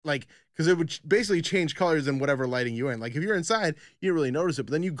like, because it would basically change colors in whatever lighting you're in. Like if you're inside, you don't really notice it,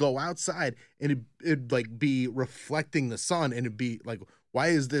 but then you go outside and it'd like be reflecting the sun, and it'd be like, why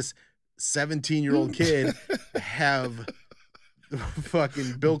is this 17-year-old kid have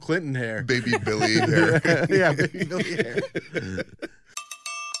fucking Bill Clinton hair? Baby Billy hair. Yeah, baby Billy hair.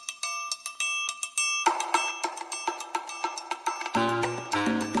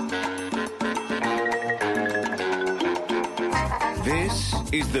 This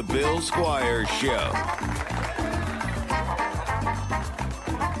is the Bill Squire Show.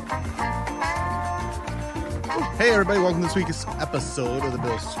 Hey everybody, welcome to this week's episode of the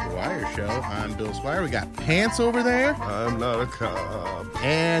Bill Squire Show. I'm Bill Squire. We got Pants over there. I'm not a cop.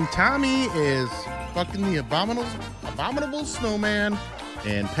 And Tommy is fucking the abominable snowman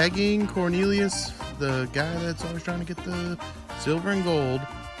and pegging Cornelius, the guy that's always trying to get the silver and gold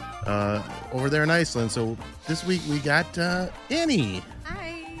over there in Iceland. So this week we got Annie.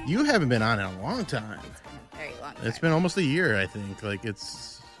 Hi. You haven't been on in a long time. It's been a very long time. It's been almost a year, I think. Like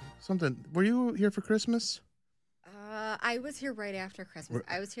it's something. Were you here for Christmas? I was here right after Christmas.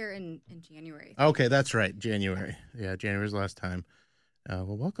 I was here in January. Okay, that's right. January. Yeah, January's the last time.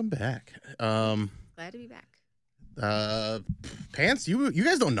 Well, welcome back. Glad to be back. Pants, you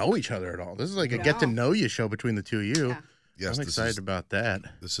guys don't know each other at all. This is like a get to know you show between the two of you. Yeah. Yes, I'm excited about that.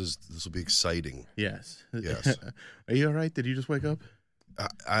 This will be exciting. Yes. Yes. Are you all right? Did you just wake up?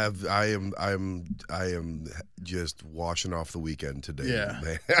 I am just washing off the weekend today. Yeah.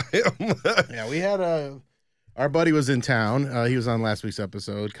 I am. Yeah, we had our buddy was in town. He was on last week's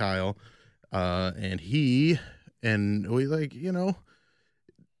episode, Kyle. And we like,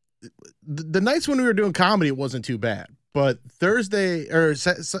 the nights when we were doing comedy, it wasn't too bad. But Thursday or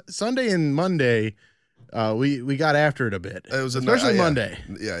Sunday and Monday, we got after it a bit. It was especially Monday.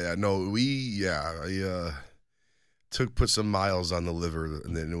 Yeah. No, I put some miles on the liver,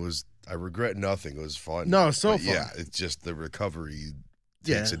 and then I regret nothing. It was fun. No, it's so fun. Yeah, it's just the recovery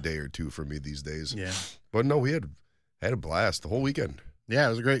takes a day or two for me these days. Yeah. But no, we had a blast the whole weekend. Yeah, it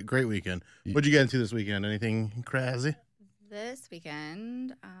was a great weekend. What'd you get into this weekend? Anything crazy? This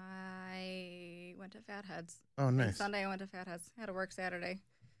weekend, I went to Fatheads. Oh, nice. And Sunday, I went to Fatheads. Had to work Saturday.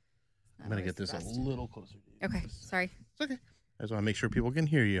 I'm going to get this a little closer to you. Okay, sorry. It's okay. I just want to make sure people can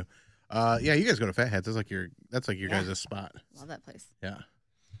hear you. Yeah, you guys go to Fatheads. That's like your guys' spot. Love that place. Yeah.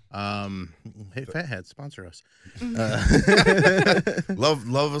 Hey, Fatheads, sponsor us.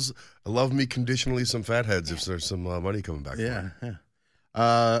 Love us. Love me conditionally some Fatheads if there's some money coming back. Yeah.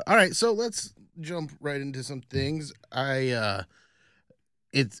 All right, so let's jump right into some things.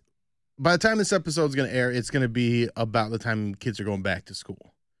 It's by the time this episode's going to air, it's going to be about the time kids are going back to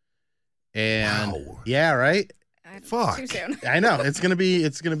school. And wow. Yeah, right. Fuck. Too soon. I know it's gonna be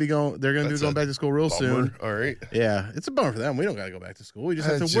going. They're gonna be going back to school real soon. All right. Yeah, it's a bummer for them. We don't gotta go back to school. We just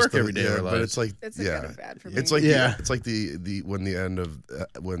have to work every day of our lives. But it's like It's kind of bad for me. It's like it's like the when the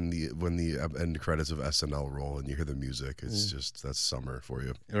end credits of SNL roll and you hear the music. It's just that's summer for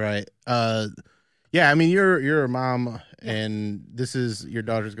you. Right. Yeah. I mean, you're a mom, and this is your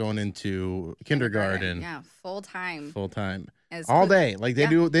daughter's going into kindergarten. Yeah, full time. Full time. All day. Like they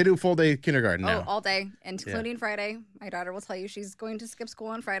do full day kindergarten now. Oh, all day, including Friday. My daughter will tell you she's going to skip school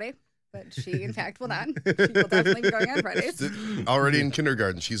on Friday, but she, in fact, will not. She will definitely be going on Fridays. Already in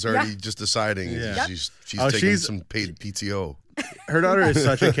kindergarten, she's already just deciding. Yeah. She's taking some paid PTO. Her daughter is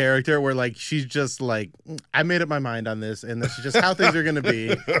such a character where like she's just like, I made up my mind on this, and this is just how things are gonna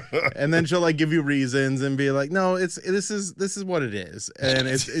be. And then she'll like give you reasons and be like, no, this is what it is. And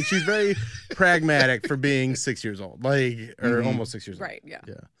she's very pragmatic for being 6 years old, like or almost 6 years old. Right? Yeah.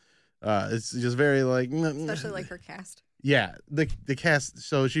 Yeah. It's just very like, Especially like her cast. Yeah, the cast.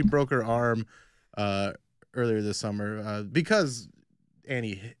 So she broke her arm earlier this summer because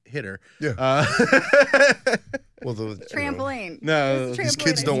Annie hit her. Yeah. Well, the Trampoline. No, these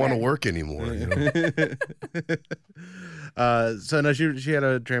kids don't want to work anymore. So no, she had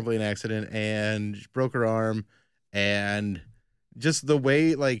a trampoline accident and she broke her arm, and just the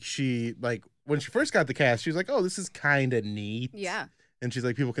way like she like when she first got the cast, she was like, "Oh, this is kind of neat." Yeah. And she's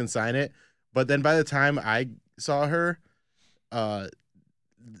like, "People can sign it," but then by the time I saw her,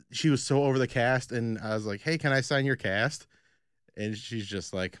 she was so over the cast, and I was like, "Hey, can I sign your cast?" And she's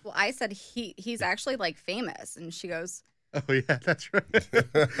just like, well, I said he's actually like famous, and she goes, "Oh yeah, that's right."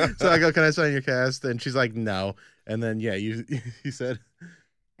 So I go, "Can I sign your cast?" And she's like, "No." And then you said,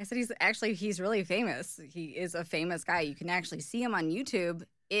 I said he's really famous. He is a famous guy. You can actually see him on YouTube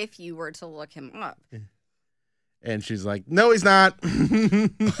if you were to look him up. And she's like, "No, he's not."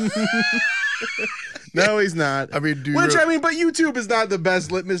 No, he's not. I mean, but YouTube is not the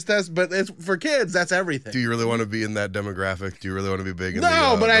best litmus test. But it's for kids. That's everything. do you really want to be in that demographic? Do you really want to be big in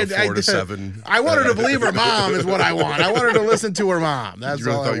No, the, but the 4 to 7? I want her to believe her mom is what I want. I want her to listen to her mom. That's you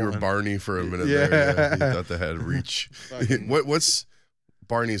really all thought I you were want. Barney for a minute Yeah. there. Yeah. You thought they had reach. What's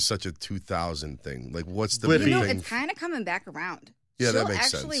Barney is such a 2000 thing. Like, what's the big You know, thing? it's kind of coming back around. Yeah, that She'll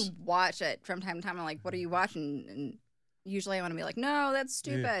makes actually sense. watch it from time to time. I'm like, what are you watching? And usually I want to be like, no, that's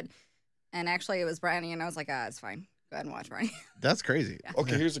stupid. And actually it was Brownie, and I was like, it's fine. Go ahead and watch Brownie. That's crazy.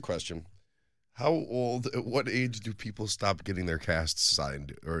 Okay, here's a question. How old, at what age do people stop getting their casts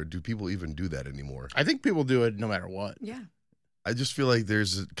signed? Or do people even do that anymore? I think people do it no matter what. Yeah. I just feel like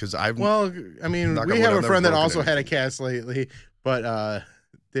because I've... Well, I mean, Knock we on wood, have I've a never friend that broken also had a anything. cast lately, but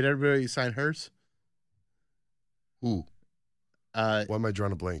did everybody sign hers? Ooh, Uh, why am I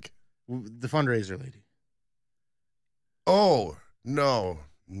drawing a blank? the fundraiser lady. Oh, no.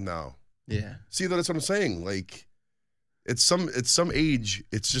 Yeah. See, that's what I'm saying. Like, it's some age,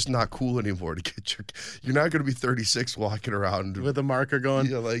 it's just not cool anymore to get you're not going to be 36 walking around With a marker going,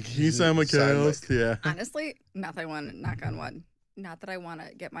 yeah, like, can you sign my cast? Yeah. Honestly, not that I want to knock on wood. Not that I want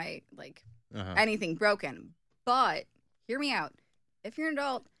to get my, Uh-huh. anything broken. But hear me out. If you're an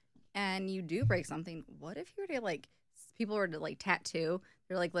adult and you do break something, what if you were to, people were to, tattoo?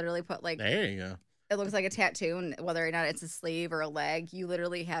 They're, literally put, There you go. it looks like a tattoo, and whether or not it's a sleeve or a leg, you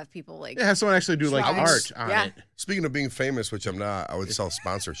literally have people, Yeah, have someone actually do Try. art on Yeah. it. Speaking of being famous, which I'm not, I would sell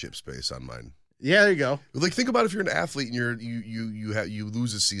sponsorship space on mine. Yeah, there you go. Like, think about if you're an athlete and you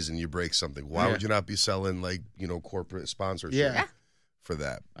lose a season, you break something. Why Yeah. would you not be selling corporate sponsorship Yeah. for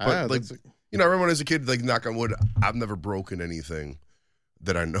that? Ah, But that's- I remember as a kid, knock on wood, I've never broken anything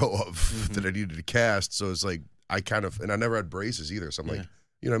that I know of that I needed to cast. So it's like I and I never had braces either. So I'm like,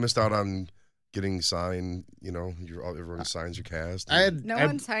 I missed out on getting signed. Everyone signs your cast. no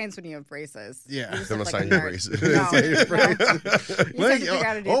one signs when you have braces. Yeah. You just They look don't like sign a your nerd. braces. No, Sign your no. braces. You just have to figure out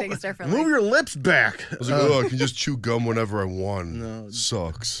how to do things differently. Move your lips back. I was like, I can just chew gum whenever I want. No.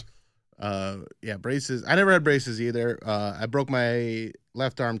 Sucks. Yeah, braces. I never had braces either. I broke my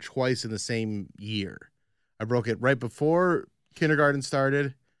left arm twice in the same year. I broke it right before kindergarten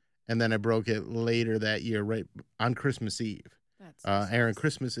started, and then I broke it later that year, right on Christmas Eve. That's Aaron,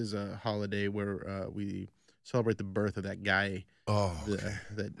 Christmas is a holiday where we celebrate the birth of that guy, Oh, okay.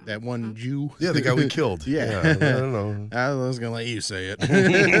 that one Jew. Yeah, the guy we killed. Yeah. I don't know. I was gonna let you say it.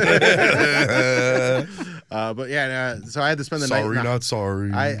 But yeah, so I had to spend the night. Sorry, not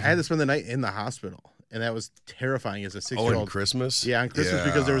sorry. I had to spend the night in the hospital, and that was terrifying as a 6-year-old. on Christmas? Yeah, on Christmas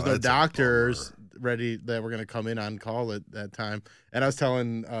because there was no that's a doctors bummer. ready that were going to come in on call at that time. And I was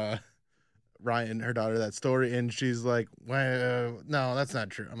telling Ryan, her daughter, that story, and she's like, well, no, that's not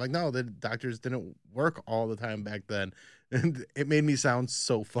true. I'm like, no, the doctors didn't work all the time back then. And it made me sound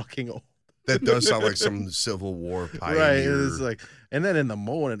so fucking old. That does sound like some Civil War pioneer. Right. It's like, and then in the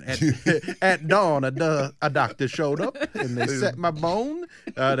morning at dawn, a doctor showed up and they set my bone.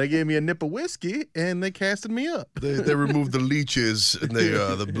 They gave me a nip of whiskey and they casted me up. They removed the leeches and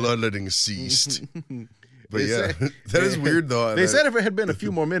the bloodletting ceased. But They yeah, say- that is weird though. They said if it had been a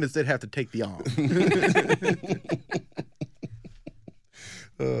few more minutes, they'd have to take the arm.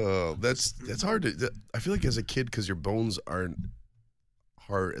 Oh, that's hard to. I feel like as a kid, because your bones aren't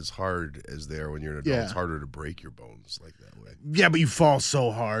hard as they are when you're an adult. Yeah. It's harder to break your bones like that way. Yeah, but you fall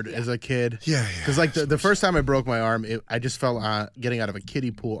so hard as a kid. Yeah, Because like the first time I broke my arm, I just fell getting out of a kiddie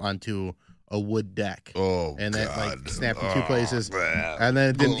pool onto a wood deck. Oh, And that God. like snapped in two places. man. And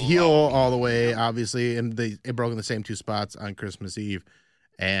then it didn't heal all the way, obviously. And it broke in the same two spots on Christmas Eve.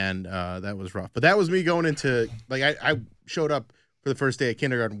 And that was rough. But that was me going into, like, I showed up for the first day of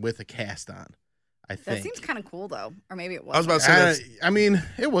kindergarten with a cast on, I think. That seems kind of cool, though. Or maybe it was. I was about to say that's, I mean,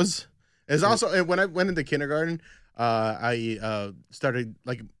 it was. It's also, when I went into kindergarten, I started,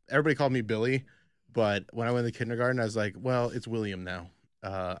 like, everybody called me Billy. But when I went into kindergarten, I was like, well, it's William now.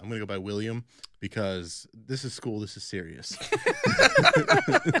 I'm going to go by William because this is school. This is serious.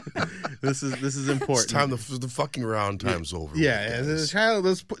 This is important. it's time the fucking round time's over. Yeah, with, as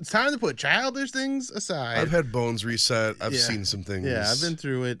guys. it's time to put childish things aside. I've had bones reset. I've Yeah. seen some things. Yeah, I've been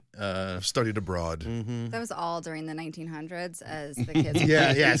through it. I've studied abroad. Mhm. That was all during the 1900s as the kids.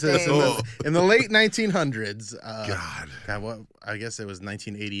 Yeah. So Oh. in the late 1900s. God. What? I guess it was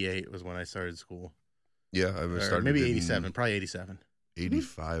 1988 was when I started school. Yeah, I Or started maybe in 87. Probably 87.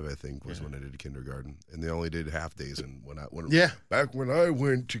 85, I think, was Yeah. when I did kindergarten, and they only did half days. And Yeah. back when I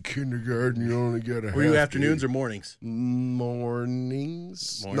went to kindergarten, you only got a. Were you half afternoons day. or mornings?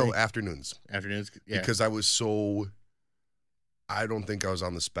 Mornings? Morning? No, afternoons. Afternoons. Yeah. Because I was so. I don't think I was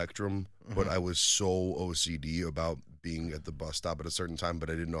on the spectrum, but I was so OCD about being at the bus stop at a certain time, but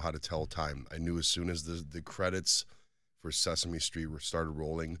I didn't know how to tell time. I knew as soon as the credits for Sesame Street started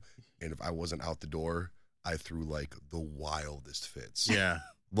rolling, and if I wasn't out the door, I threw like the wildest fits. Yeah.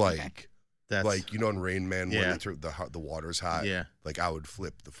 Like, That's like, you know, in Rain Man, Yeah. when the water's hot, yeah. like I would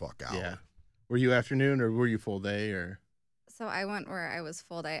flip the fuck out. Yeah. Were you afternoon or were you full day or? So I went where I was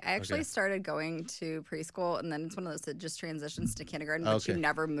full day. I actually started going to preschool, and then it's one of those that just transitions to kindergarten, but you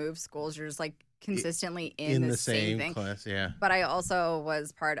never move schools. You're just like consistently in the same thing. class, yeah. But I also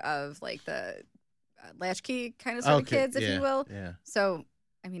was part of like the latchkey kind of sort of kids, if you will. Yeah. So,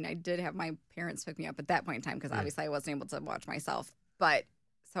 I mean, I did have my parents pick me up at that point in time because obviously I wasn't able to watch myself. But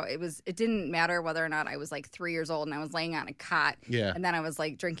so it didn't matter whether or not I was like 3 years old and I was laying on a cot. Yeah. And then I was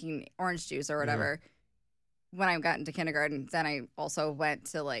like drinking orange juice or whatever. When I got into kindergarten, then I also went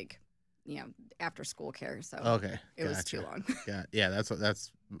to like, you know, after school care. So it was too long. Yeah,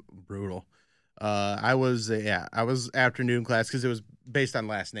 that's brutal. I was afternoon class because it was based on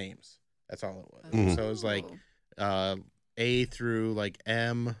last names. That's all it was. So it was like A through like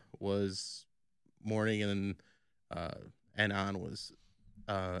M was morning, and N on was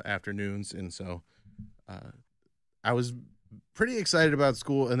afternoons, and so I was pretty excited about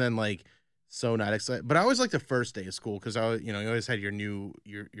school, and then like so not excited. But I always liked the first day of school because you always had your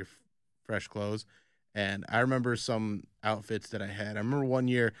fresh clothes, and I remember some outfits that I had. I remember one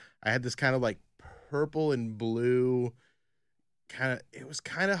year I had this kind of like purple and blue it was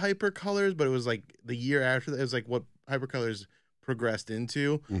kind of hyper colors, but it was like the year after that, it was like what hyper colors progressed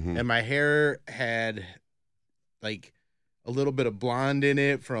into. And my hair had like a little bit of blonde in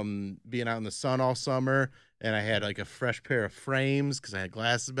it from being out in the sun all summer. And I had like a fresh pair of frames because I had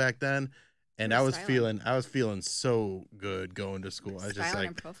glasses back then. And I was feeling so good going to school. I was just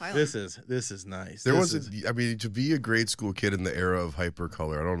like, this is nice. There to be a grade school kid in the era of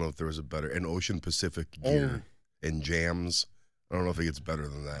hypercolor, I don't know if there was a better, and Ocean Pacific gear and jams. I don't know if it gets better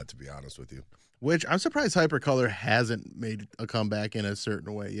than that, to be honest with you. Which I'm surprised hypercolor hasn't made a comeback in a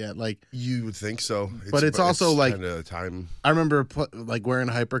certain way yet. Like you would think so, but it's also like time. I remember like wearing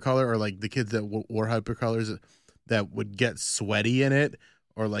hypercolor, or like the kids that wore hypercolors that would get sweaty in it,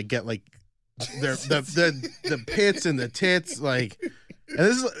 or like get like the pits and the tits, like. And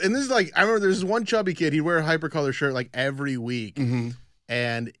this is like, I remember there's one chubby kid. He'd wear a hypercolor shirt like every week.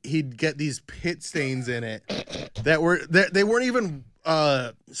 And he'd get these pit stains in it they weren't even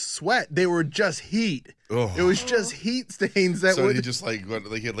sweat, they were just heat. It was just heat stains that he just like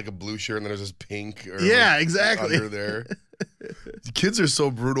he had like a blue shirt and then there's this pink exactly under there. Kids are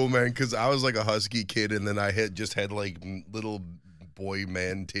so brutal, man, because I was like a husky kid and then I had like little boy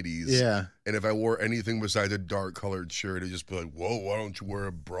man titties, and if I wore anything besides a dark colored shirt, it'd just be like, whoa, why don't you wear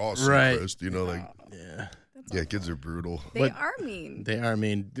a bra, Chris? You know, like kids are brutal. They are mean. They are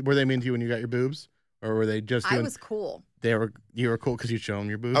mean. Were they mean to you when you got your boobs, or were they just? I was cool. You were cool because you show them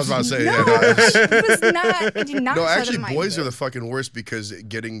your boobs. I was about to say, it was not. I did not. No, actually, boys are the fucking worst because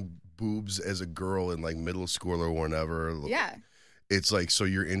getting boobs as a girl in like middle school or whenever. It's like, so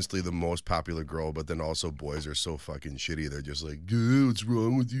you're instantly the most popular girl, but then also boys are so fucking shitty. They're just like, what's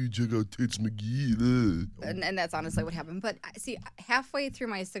wrong with you? Check out Tits McGee. And that's honestly what happened. But see, halfway through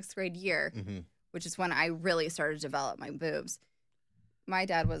my 6th grade year, which is when I really started to develop my boobs, my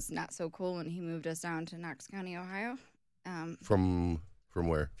dad was not so cool when he moved us down to Knox County, Ohio. From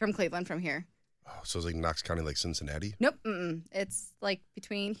where? From Cleveland, from here. Oh, so it's like Knox County, like Cincinnati? Nope. It's like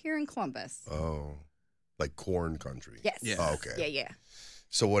between here and Columbus. Oh. Like corn country. Yes. Oh, okay. Yeah.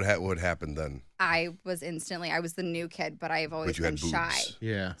 So what happened then? I was the new kid, but I've always been shy.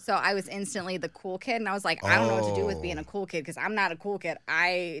 Yeah. So I was instantly the cool kid, and I was like, I don't know what to do with being a cool kid because I'm not a cool kid.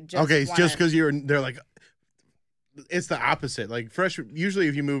 Just because they're like, it's the opposite. Like usually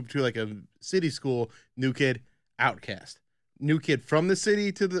if you move to like a city school, new kid, outcast. New kid from the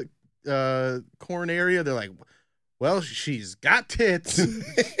city to the corn area, they're like, well, she's got tits.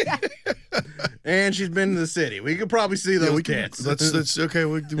 And she's been to the city. We could probably see those tits. That's okay.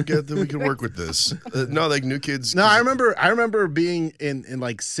 We can work with this. No, like new kids. No, I remember being in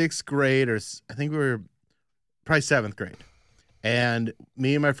like 6th grade, or I think we were probably 7th grade, and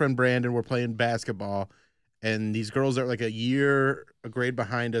me and my friend Brandon were playing basketball, and these girls that were like a grade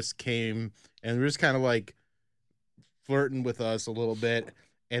behind us came, and we were just kind of like flirting with us a little bit,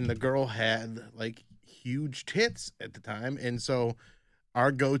 and the girl had like huge tits at the time, and so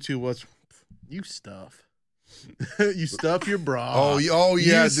our go-to was, you stuff. You stuff your bra. Oh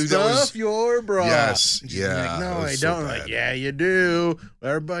yeah, you dude, stuff your bra. Yes, yeah. Like, no, I don't. Like, yeah, you do.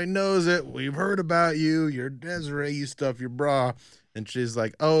 Everybody knows it. We've heard about you. You're Desiree. You stuff your bra. And she's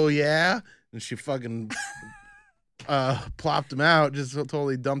like, oh yeah, and she fucking plopped him out, just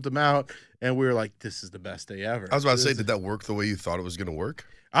totally dumped him out, and we were like, "This is the best day ever." I was about to say, did that work the way you thought it was going to work?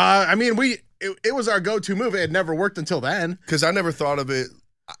 I mean, it was our go-to move. It had never worked until then. Because I never thought of it.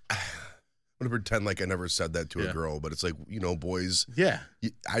 I'm going to pretend like I never said that to a girl, but it's like, boys. Yeah.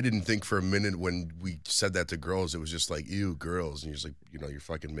 I didn't think for a minute when we said that to girls, it was just like, ew, girls. And you're just like, you're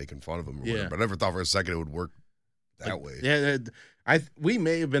fucking making fun of them. Or whatever. But I never thought for a second it would work that way. Yeah. We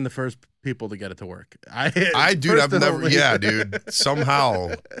may have been the first people to get it to work. Dude, I've never. Yeah, dude.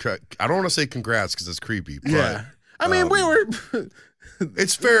 Somehow. I don't want to say congrats because it's creepy. But, yeah. I mean, we were.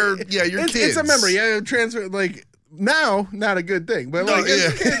 It's fair. Yeah, you're kids. It's a memory. Yeah, transfer now, not a good thing, but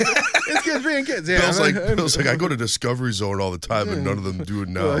it's kids being kids. Yeah, Bill's like, I go to Discovery Zone all the time, and none of them do it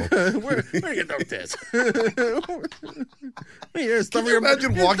now. Where you know this? Can you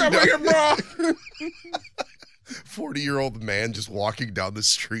imagine walking down? 40-year-old man just walking down the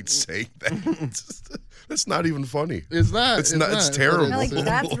street saying that. That's not even funny. It's not. It's terrible.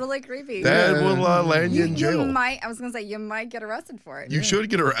 That's really creepy. That will land you in jail. I was going to say, you might get arrested for it. You should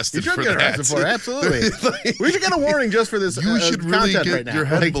get arrested for that. Absolutely. We should get a warning just for this. You should really get your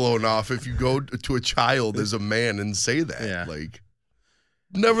head blown off if you go to a child as a man and say that. Yeah.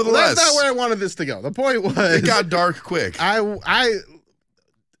 Nevertheless. That's not where I wanted this to go. The point was. It got dark quick.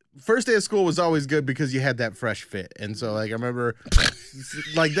 First day of school was always good because you had that fresh fit, and so I remember,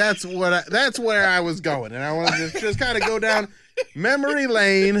 that's where I was going, and I wanted to just kind of go down memory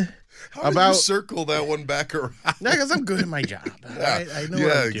lane. How did you circle that one back around? Yeah, because I'm good at my job. Yeah, I know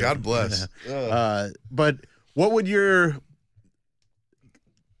what I'm doing. God bless. But what would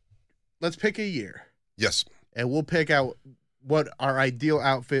let's pick a year. Yes, and we'll pick out what our ideal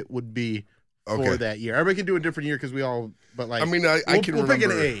outfit would be for that year. Everybody can do a different year because we all. But I can remember. We'll pick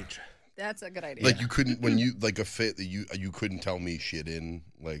an age. That's a good idea. You couldn't a fit that you couldn't tell me shit in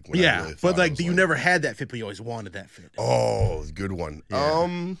when I really but you never had that fit, but you always wanted that fit. Oh, good one.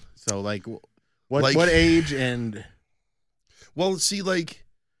 Yeah. So what age and? Well, see, because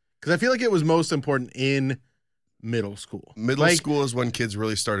I feel like it was most important in middle school. Middle school is when kids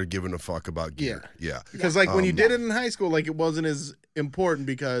really started giving a fuck about gear. Yeah. Because when you did it in high school, it wasn't as important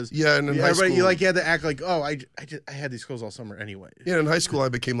because and in high school, you had to act like, oh, I had these clothes all summer anyway. Yeah, in high school I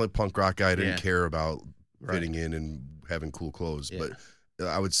became like punk rock guy. I didn't care about fitting in and having cool clothes. Yeah. But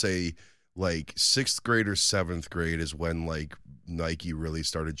I would say 6th grade or 7th grade is when Nike really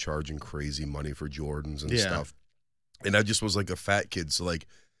started charging crazy money for Jordans and stuff. And I just was a fat kid, so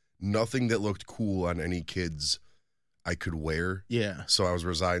nothing that looked cool on any kids I could wear. Yeah. So I was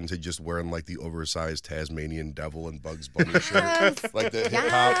resigned to just wearing the oversized Tasmanian devil and Bugs Bunny shirt. The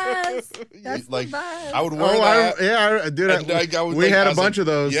hip hop. That's the best. I would wear that. Dude. We had a bunch of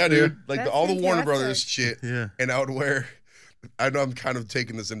those. Yeah, dude. All the Warner Brothers shit. Yeah. And I would wear, I know I'm kind of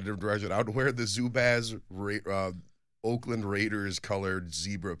taking this in a different direction. I would wear the Zubaz Oakland Raiders colored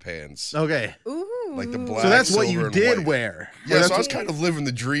zebra pants. Okay. Ooh. The black. So that's what you did white. wear. Yeah, so I was kind of living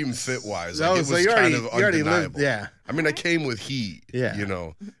the dream fit wise. It was kind of undeniable. I mean, I came with heat. Yeah.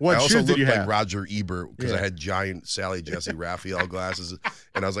 What I also looked like Roger Ebert because I had giant Sally Jesse Raphael glasses,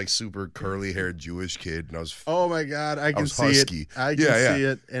 and I was super curly haired Jewish kid, and I was. Oh my God, I can see husky. It. I can see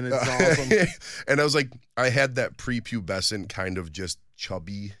it, and it's awesome. And I was I had that prepubescent kind of just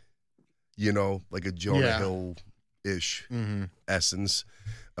chubby, like a Jonah Hill ish essence.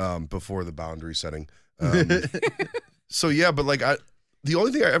 Before the boundary setting. So but the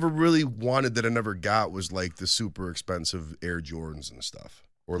only thing I ever really wanted that I never got was the super expensive Air Jordans and stuff,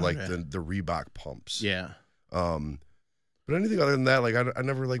 or the Reebok pumps. Yeah. But anything other than that, I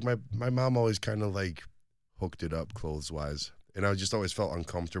never my mom always kind of hooked it up clothes wise, and I just always felt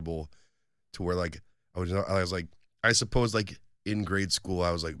uncomfortable to where I was I suppose in grade school,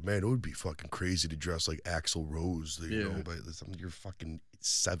 I was like, man, it would be fucking crazy to dress like Axl Rose, but you're fucking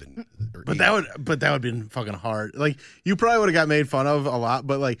 7 or 8. That would have been fucking hard. You probably would have got made fun of a lot,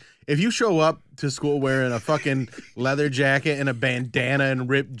 but if you show up to school wearing a fucking leather jacket and a bandana and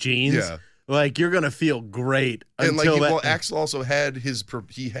ripped jeans, you're gonna feel great. And Axl also had his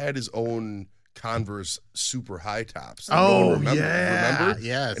own Converse super high tops. Remember?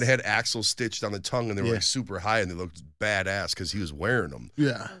 Yes. And it had Axl stitched on the tongue, and they were super high, and they looked badass because he was wearing them.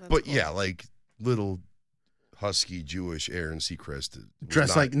 Yeah. But cool. Little husky Jewish Aaron Seacrest.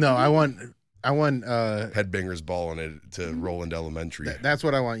 Dressed I want Headbangers Ball in it to Roland Elementary. That's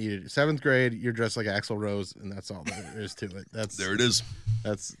what I want you to do. 7th grade, you're dressed like Axl Rose, and that's all there is to it. There it is.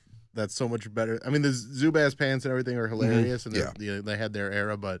 That's so much better. I mean, the Zubaz pants and everything are hilarious, and they had their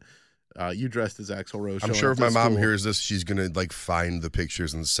era, but you dressed as Axl Rose. I'm sure if my mom hears this, she's gonna find the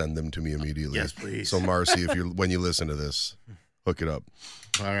pictures and send them to me immediately. Yes, please. So Marcy, when you listen to this, hook it up.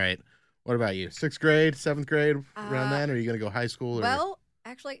 All right. What about you? 6th grade, 7th grade, around then? Or are you going to go high school? Or? Well,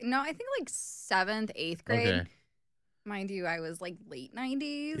 actually, no, I think like 7th, 8th grade. Okay. Mind you, I was like late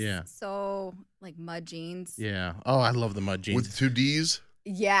 90s. Yeah. So like mud jeans. Yeah. Oh, I love the mud jeans. With 2 Ds?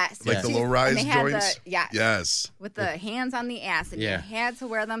 Yes. Like the low-rise joints? Yes. With the hands on the ass. And Yeah. you had to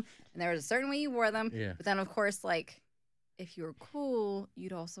wear them. And there was a certain way you wore them. Yeah. But then, of course, like, if you were cool,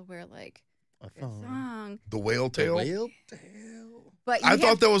 you'd also wear like a thong. The whale tail? But I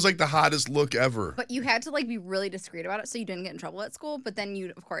thought that was like the hottest look ever. But you had to like be really discreet about it so you didn't get in trouble at school. But then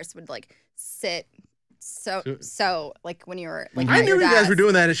you, of course, would like sit so like when you were like I knew you guys were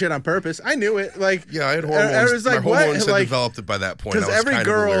doing that shit on purpose. I knew it. Like yeah, I had hormones. I was like, my hormones had developed it by that point. I was every kind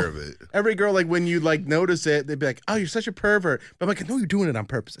girl, of aware of it. Every girl, like when you like notice it, they'd be like, "Oh, you're such a pervert." But I'm like, "No, you're doing it on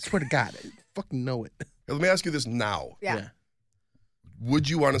purpose. I swear to God, I fucking know it." Hey, let me ask you this now. Yeah. Would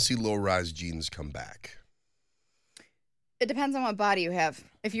you want to see low-rise jeans come back? It depends on what body you have.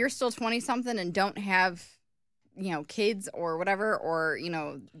 If you're still 20-something and don't have, kids or whatever, or,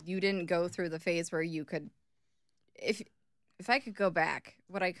 you didn't go through the phase where you could, if I could go back,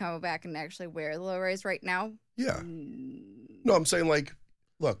 would I go back and actually wear the low-rise right now? Yeah. No, I'm saying like,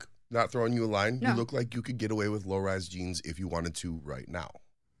 look, not throwing you a line. No. You look like you could get away with low-rise jeans if you wanted to right now.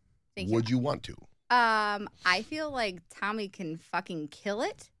 Would you want to? I feel like Tommy can fucking kill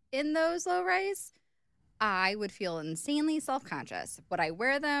it in those low-rise. I would feel insanely self-conscious. Would I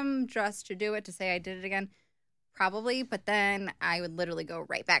wear them just to do it, to say I did it again? Probably, but then I would literally go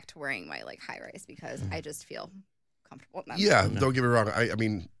right back to wearing my like high-rise because I just feel comfortable in them. Yeah, don't get me wrong. I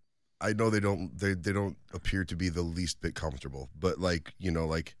mean, I know they don't appear to be the least bit comfortable, but like,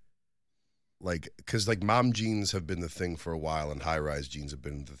 because like mom jeans have been the thing for a while and high-rise jeans have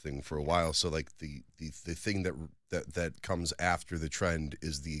been the thing for a while. So like the thing that comes after the trend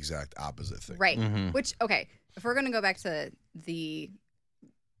is the exact opposite thing. Right. Which, okay, if we're going to go back to the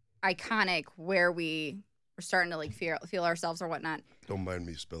iconic where we were starting to like feel ourselves or whatnot. Don't mind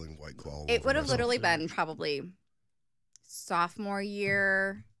me spilling White Claw. It would have literally been probably sophomore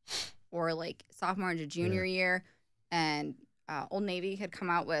year or like sophomore into junior year. And Old Navy had come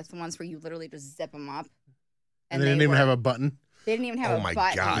out with the ones where you literally just zip them up. And they didn't even have a button. They didn't even have a button. Oh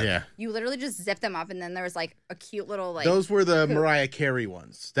my God. Yeah. You literally just zip them up, and then there was like a cute little like. Those were the Mariah Carey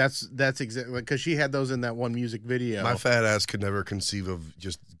ones. That's exactly because she had those in that one music video. My fat ass could never conceive of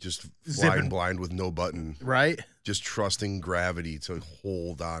just flying blind with no button. Right. Just trusting gravity to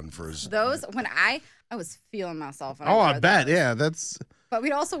hold on for his. Those when I was feeling myself. When I bet. Those. Yeah, that's. But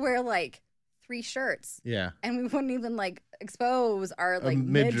we'd also wear like 3 shirts. Yeah. And we wouldn't even like expose our like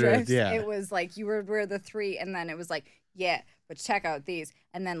midriff. Yeah. It was like you would wear the 3, and then it was like, yeah, but check out these,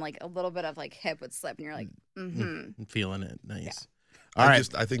 and then like a little bit of like hip would slip, and you're like, I'm feeling it. Nice. Yeah. All right.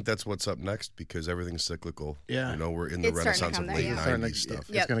 I think that's what's up next because everything's cyclical. Yeah. We're in the renaissance of late 90s stuff.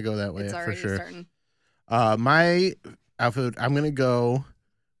 It's going to go that way for sure. Starting. My outfit, I'm going to go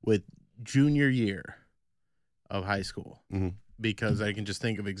with junior year of high school because I can just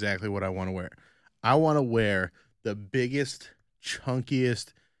think of exactly what I want to wear. I want to wear the biggest,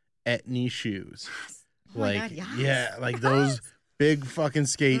 chunkiest etny shoes. Oh my God, yes. Yeah, like those big fucking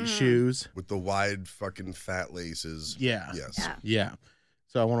skate shoes. With the wide fucking fat laces. Yeah. Yes. Yeah.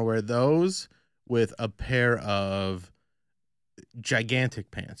 So I want to wear those with a pair of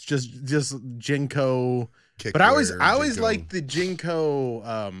gigantic pants. Just Jinko. But I always liked the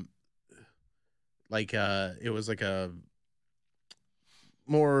Jinko it was like a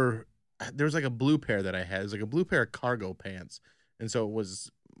more there was like a blue pair that I had. It was like a blue pair of cargo pants. And so it was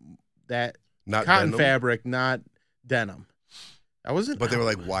that not cotton denim? fabric, not denim. I wasn't. But they were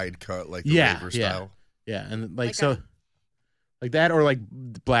like wide cut, like the labor style. Yeah, and like so, like that, or like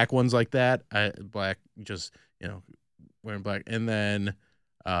black ones like that. Black, just wearing black, and then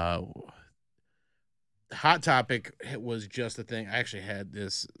Hot Topic was just a thing. I actually had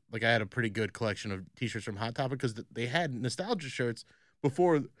this. Like, I had a pretty good collection of T-shirts from Hot Topic because they had nostalgia shirts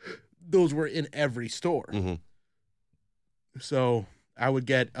before those were in every store. Mm-hmm. So I would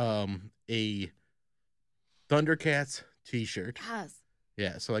get a Thundercats T-shirt. Yes.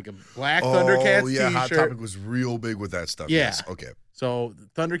 Yeah, so like a black Thundercats T-shirt. Hot Topic was real big with that stuff. Yeah. Yes. Okay. So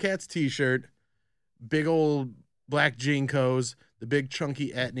Thundercats T-shirt, big old black Jinkos, the big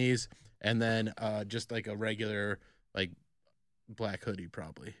chunky etnies, and then just like a regular like black hoodie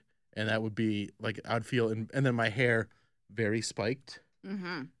probably. And that would be like I'd feel, and then my hair very spiked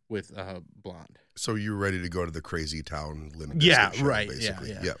with blonde. So you were ready to go to the crazy town limit? Yeah, show, right.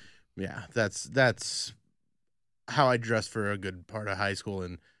 Basically. Yeah. That's how I dressed for a good part of high school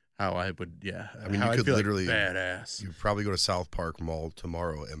and how I would, yeah. I mean, how you could feel literally like badass. You probably go to South Park Mall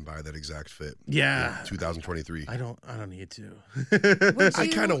tomorrow and buy that exact fit. Yeah, 2023. I don't need to. I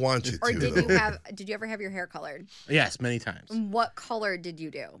kind of want you or to. Did you ever have your hair colored? Yes, many times. What color did you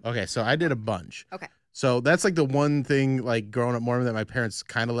do? Okay, so I did a bunch. Okay. So that's like the one thing, like growing up Mormon, that my parents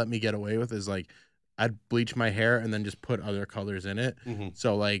kind of let me get away with is like I'd bleach my hair and then just put other colors in it. Mm-hmm.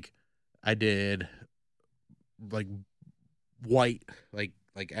 So like I did like white, like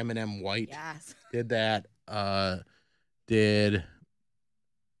M&M white. Yes. Did that. Did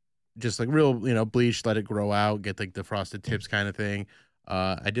just like real, bleach, let it grow out, get like the frosted tips kind of thing.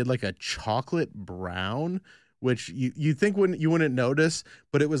 I did like a chocolate brown, which you think you wouldn't notice,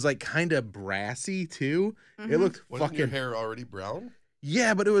 but it was like kind of brassy too. Mm-hmm. It looked Wasn't your hair already brown?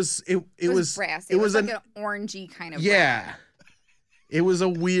 Yeah, but it was brassy. It was like an orangey kind of brown. It was a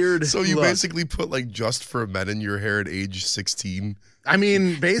weird So you look. basically put like Just for Men in your hair at age 16. I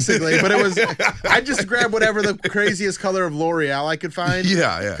mean, basically, but it was I just grabbed whatever the craziest color of L'Oreal I could find.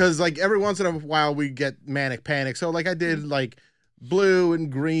 Yeah. Because like every once in a while we get manic panic. So like I did like blue and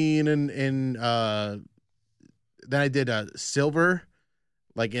green and then I did silver,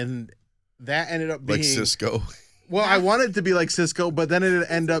 like, and that ended up being Like Cisco. Well, I wanted it to be like Cisco, but then it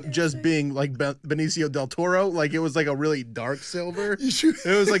ended up just being like Benicio del Toro. Like it was like a really dark silver. It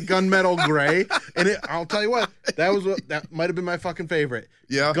was like gunmetal gray, and I'll tell you what, that might have been my fucking favorite.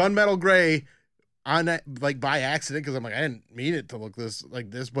 Yeah, gunmetal gray on that, like by accident, because I'm like I didn't mean it to look like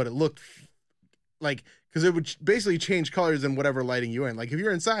this, but it looked like, because it would basically change colors in whatever lighting you're in. Like if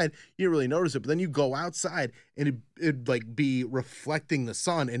you're inside, you don't really notice it, but then you go outside and it'd like be reflecting the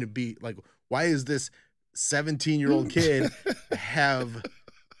sun, and it'd be like, why is this 17-year-old kid have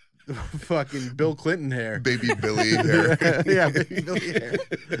fucking Bill Clinton hair, baby Billy hair? Yeah, baby Billy hair.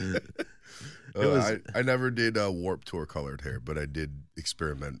 I never did Warped Tour colored hair, but I did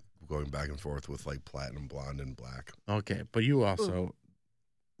experiment going back and forth with like platinum blonde and black. Okay, but you also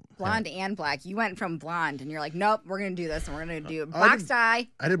blonde and black. You went from blonde, and you're like, nope, we're gonna do this, and we're gonna do box dye.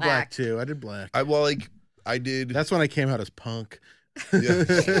 I did black too. I did black. I did. That's when I came out as punk. Yeah.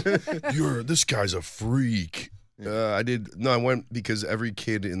 This guy's a freak. I went because every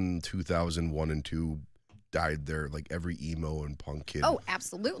kid in 2001 and 2 dyed their, like every emo and punk kid. Oh,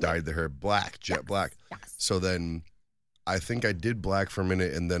 absolutely. Dyed their hair black, jet black. Yes. So then I think I did black for a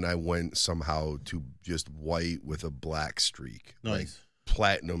minute, and then I went somehow to just white with a black streak. Nice. Like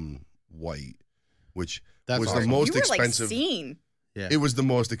platinum white, which was awesome. the most you were expensive. Like seen. Yeah. It was the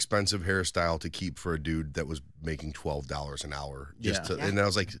most expensive hairstyle to keep for a dude that was making $12 an hour. And I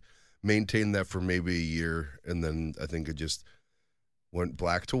was like, maintained that for maybe a year, and then I think it just went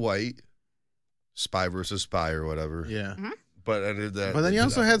black to white, Spy versus Spy or whatever. Yeah. Mm-hmm. But I did that. But then you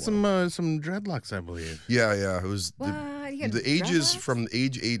also had some dreadlocks, I believe. Yeah. It was the ages dreadlocks? from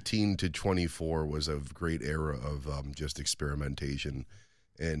age 18 to 24 was a great era of just experimentation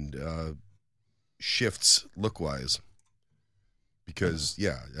and shifts look-wise. Because,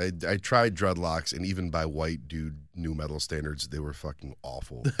 I tried dreadlocks, and even by white dude new metal standards, they were fucking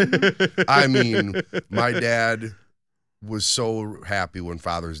awful. I mean, my dad was so happy when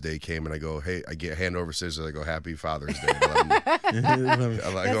Father's Day came, and I go, hey, I hand over scissors, I go, Happy Father's Day.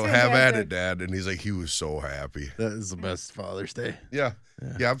 I go, have at it, Dad. And he's like, he was so happy. That is the best Father's Day. Yeah,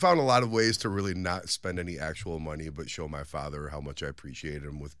 I've found a lot of ways to really not spend any actual money, but show my father how much I appreciate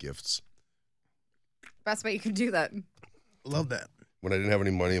him with gifts. Best way you can do that. Love that. When I didn't have any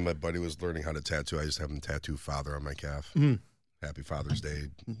money and my buddy was learning how to tattoo, I just have him tattoo father on my calf. Mm. Happy Father's Day.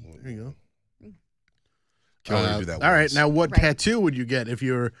 There you go. Can only do that all once. right, now what tattoo would you get if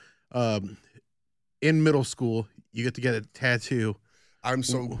you're in middle school? You get to get a tattoo. I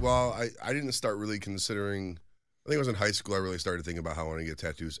didn't start really considering. I think it was in high school I really started thinking about how I want to get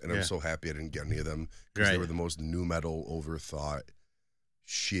tattoos, and I'm so happy I didn't get any of them because they were the most new metal, overthought,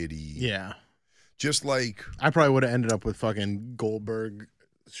 shitty. Yeah. Just like I probably would have ended up with fucking Goldberg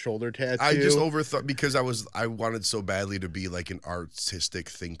shoulder tattoo. I just overthought because I wanted so badly to be like an artistic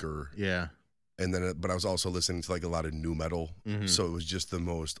thinker. Yeah. And then, but I was also listening to like a lot of new metal, so it was just the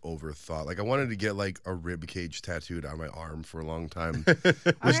most overthought. Like I wanted to get like a rib cage tattooed on my arm for a long time,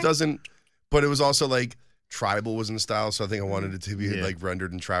 which doesn't. But it was also like tribal was in style, so I think I wanted it to be like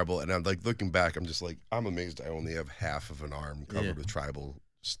rendered in tribal. And I'm like looking back, I'm just like I'm amazed I only have half of an arm covered with tribal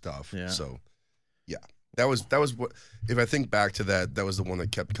stuff. Yeah. So. Yeah, that was what. If I think back to that, that was the one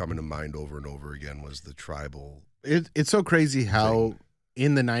that kept coming to mind over and over again. Was the tribal? It's so crazy how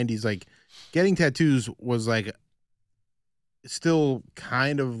in the 90s, like getting tattoos was like still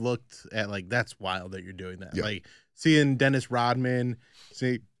kind of looked at like that's wild that you're doing that. Yeah. Like seeing Dennis Rodman,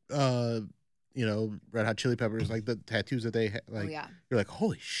 Red Hot Chili Peppers, like the tattoos that they like. Oh, yeah. You're like,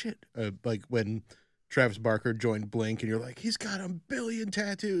 holy shit! Like when Travis Barker joined Blink, and you're like, he's got 1 billion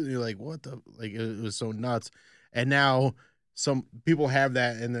tattoos. And you're like, what the? Like it was so nuts. And now some people have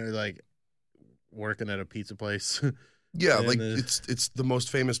that, and they're like working at a pizza place. Yeah, like it's the most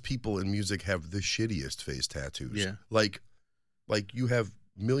famous people in music have the shittiest face tattoos. Yeah, like you have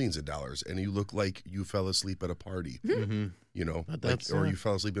millions of dollars and you look like you fell asleep at a party. mm-hmm. Or you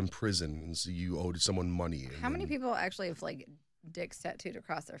fell asleep in prison and so you owed someone money. How many people actually have like dicks tattooed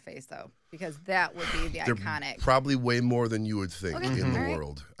across their face though? Because that would be the iconic. Probably way more than you would think in the All right.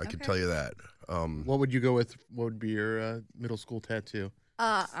 world. I can tell you that. What would you go with? What would be your middle school tattoo?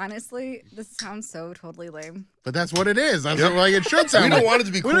 Honestly, this sounds so totally lame. But that's what it is. That's what, like it should sound. We don't want it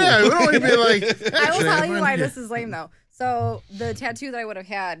to be cool. Yeah, we don't want to be like. I will tell you why this is lame though. So the tattoo that I would have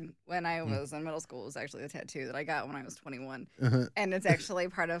had when I was in middle school was actually the tattoo that I got when I was 21, and it's actually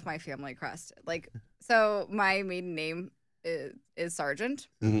part of my family crest. Like, so my maiden name is Sargent.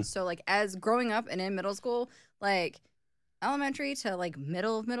 Mm-hmm. So like as growing up and in middle school, like elementary to like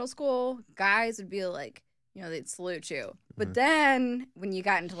middle of middle school, guys would be like, they'd salute you. But then when you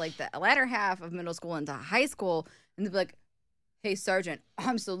got into like the latter half of middle school into high school, and they'd be like, "Hey, Sergeant,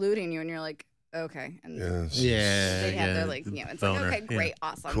 I'm saluting you," and you're like, "Okay." And they have their like, it's boner. Like, okay, great,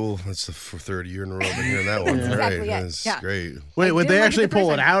 awesome, cool. That's the third year in a row I've been hearing that one. Exactly, right. yeah. That's great. Wait, would they actually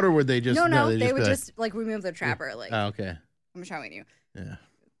pull it out, or would they just? No, they would just like remove the trapper. Like, oh, okay. I'm showing you. Yeah.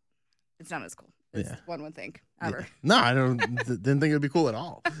 It's not as cool as one would think ever. No, I didn't think it would be cool at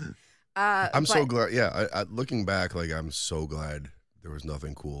all. I'm so glad. Yeah, looking back, like I'm so glad there was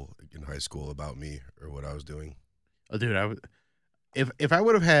nothing cool in high school about me or what I was doing. Oh, dude, if I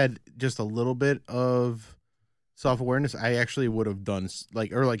would have had just a little bit of self-awareness, I actually would have done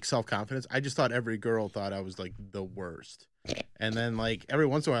like self-confidence. I just thought every girl thought I was like the worst, and then like every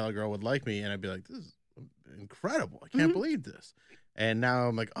once in a while a girl would like me, and I'd be like, "This is incredible! I can't believe this." And now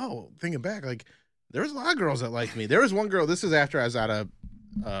I'm like, oh, thinking back, like there was a lot of girls that liked me. There was one girl. This is after I was out of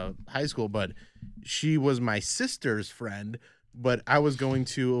high school, but she was my sister's friend. But I was going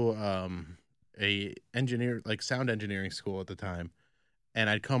to a sound engineering school at the time, and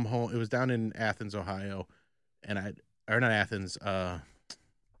I'd come home. It was down in Athens, Ohio, and not Athens,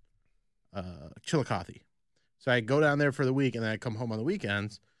 Chillicothe. So I'd go down there for the week, and then I'd come home on the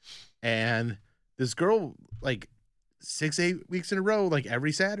weekends. And this girl, like 6-8 weeks in a row, like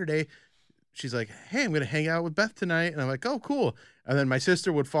every Saturday, she's like, "Hey, I'm gonna hang out with Beth tonight," and I'm like, "Oh, cool." And then my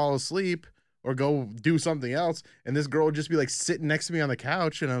sister would fall asleep or go do something else, and this girl would just be like sitting next to me on the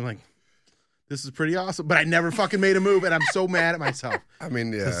couch, and I'm like, "This is pretty awesome," but I never fucking made a move, and I'm so mad at myself. I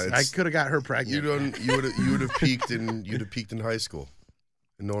mean, yeah, I could have got her pregnant. You would have peaked in high school.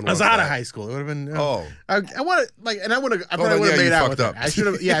 And no one I was out of high school. It would have been. I want to like, and I would have. I probably would have made out with her. I should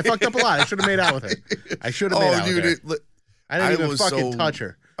have. Yeah, I fucked up a lot. I should have made out with her. I should have made out with her. I didn't even fucking touch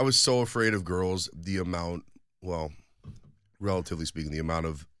her. I was so afraid of girls. Relatively speaking, the amount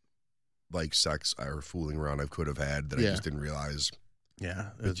of like sex or fooling around I could have had that I just didn't realize. Yeah,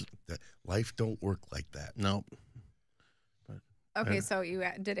 life don't work like that. Nope. Okay, so you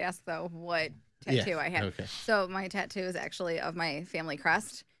did ask though what tattoo I had. Okay. So my tattoo is actually of my family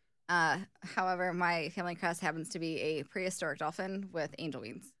crest. However, my family crest happens to be a prehistoric dolphin with angel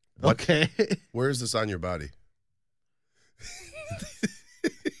wings. Okay. Where is this on your body?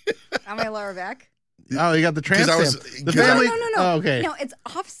 On my lower back. Oh, you got the tramp stamp. The family. No. Oh, okay. No, it's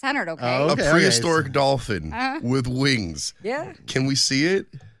off-centered. Okay. Oh, okay. A prehistoric dolphin with wings. Yeah. Can we see it?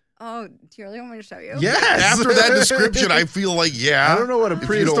 Oh, do you really want me to show you? Yes. After that description, I feel like I don't know what a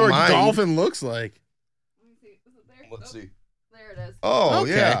prehistoric dolphin looks like. Let me see. Is it there? Let's see. There it is. Oh,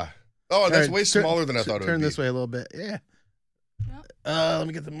 okay. yeah. Oh, that's right, way smaller than I thought it would be. Turn this way a little bit. Yeah. Let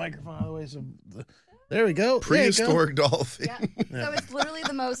me get the microphone out of the way. So, there we go. Prehistoric dolphin. Yeah. So it's literally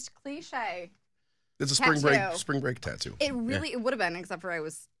the most cliche. It's a spring break tattoo. It really it would have been, except for I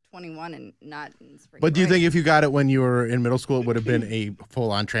was 21 and not in spring But do you break. think if you got it when you were in middle school, it would have been a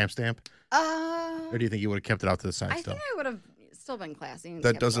full-on tramp stamp? Or do you think you would have kept it out to the side I still? think I would have still been classy.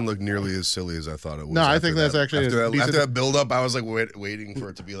 That doesn't look nearly as silly as I thought it was. No, I think that's actually after that build up. I was like waiting for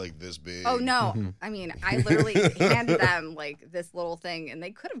it to be like this big. Oh no! I mean, I literally handed them like this little thing, and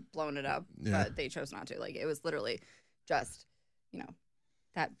they could have blown it up, but they chose not to. Like it was literally just,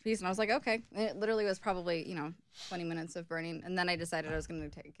 that piece, and I was like, okay. And it literally was probably 20 minutes of burning, and then I decided I was going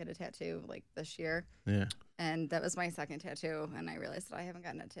to get a tattoo like this year. Yeah. And that was my second tattoo, and I realized that I haven't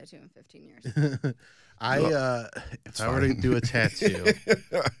gotten a tattoo in 15 years. If I were to do a tattoo,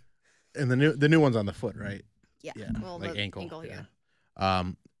 and the new one's on the foot, right? Yeah. Well, like the ankle. Yeah.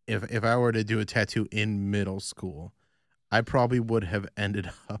 If I were to do a tattoo in middle school, I probably would have ended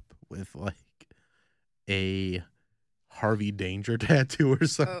up with like a Harvey Danger tattoo or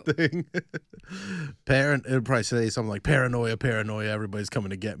something. It'll probably say something like paranoia, everybody's coming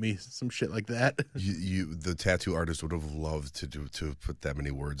to get me, some shit like that. The tattoo artist would have loved to put that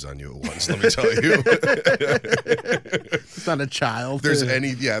many words on you at once. Let me tell you, it's not a child. There's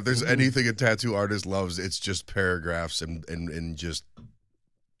anything a tattoo artist loves. It's just paragraphs and just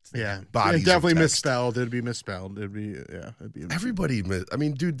bodies. Definitely misspelled. It'd be misspelled. Everybody. I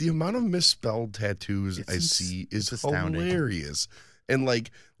mean, dude, the amount of misspelled tattoos I see is hilarious. And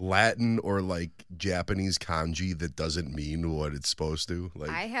like Latin or like Japanese kanji that doesn't mean what it's supposed to. Like,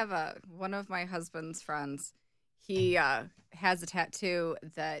 I have one of my husband's friends. He has a tattoo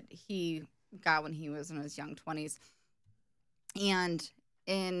that he got when he was in his young 20s, and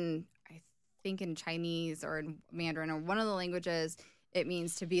I think in Chinese or in Mandarin or one of the languages, it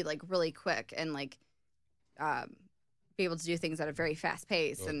means to be like really quick and like be able to do things at a very fast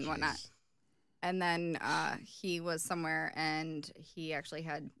pace and whatnot. And then he was somewhere and he actually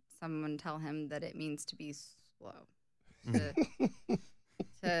had someone tell him that it means to be slow. I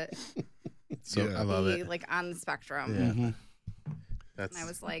love it. Like on the spectrum. Yeah. Mm-hmm. And I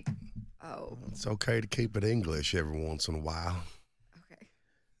was like, oh. It's okay to keep it English every once in a while. Okay.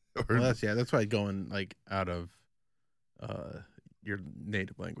 Well, that's why going like out of your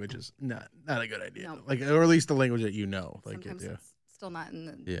native language is not a good idea. No. Like, or at least the language that you know. Like, sometimes it's still not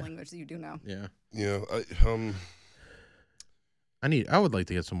in the language that you do know. Yeah. Yeah. I would like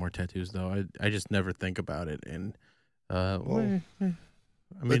to get some more tattoos though. I just never think about it. And I mean,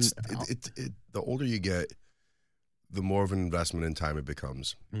 the older you get, the more of an investment in time it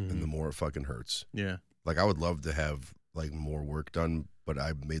becomes, and the more it fucking hurts. Yeah. Like, I would love to have like more work done, but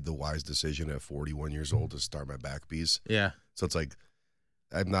I made the wise decision at 41 years old to start my back piece. Yeah. So it's like,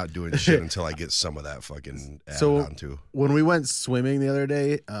 I'm not doing shit until I get some of that fucking added onto. When we went swimming the other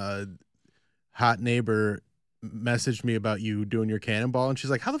day, hot neighbor messaged me about you doing your cannonball, and she's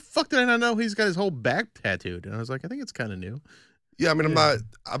like, how the fuck did I not know he's got his whole back tattooed? And I was like, I think it's kind of new. Yeah, I mean,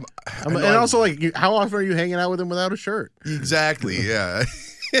 and also, like, how often are you hanging out with him without a shirt? Exactly, yeah.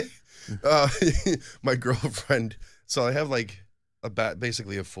 My girlfriend, so I have like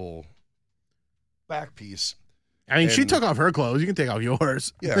basically a full back piece. I mean, she took off her clothes. You can take off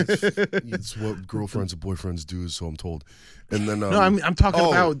yours. Yeah, it's what girlfriends and boyfriends do, so I'm told. And then no, I'm talking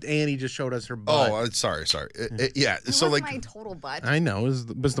about Annie just showed us her butt. Oh, sorry. Yeah, It so was like my total butt. I know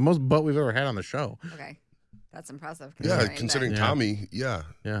it was the most butt we've ever had on the show. Okay, that's impressive. Yeah, considering Tommi. Yeah.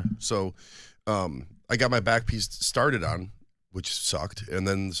 So, I got my back piece started on, which sucked, and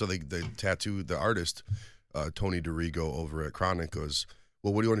then so the tattoo the artist, Tony DeRigo over at Chronic goes,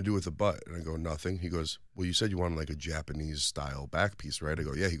 well, what do you want to do with the butt? And I go, nothing. He goes, well, you said you wanted like a Japanese style back piece, right? I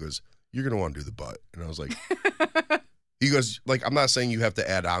go, yeah. He goes, you're going to want to do the butt. And I was like, he goes, like, I'm not saying you have to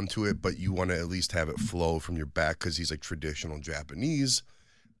add on to it, but you want to at least have it flow from your back, because he's like traditional Japanese.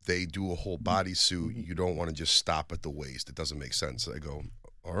 They do a whole bodysuit. You don't want to just stop at the waist. It doesn't make sense. I go,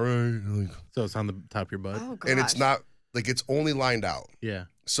 all right. Like, so it's on the top of your butt? Oh, gosh. and it's not, like, it's only lined out. Yeah.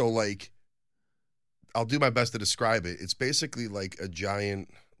 So, like, I'll do my best to describe it. It's basically like a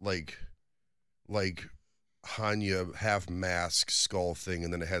giant, like Hanya half mask skull thing,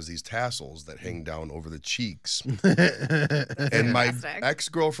 and then it has these tassels that hang down over the cheeks. And my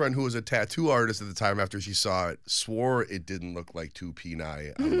ex-girlfriend, who was a tattoo artist at the time, after she saw it, swore it didn't look like two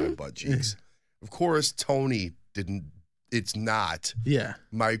peni on my butt cheeks. Of course, Tony didn't. It's not. Yeah.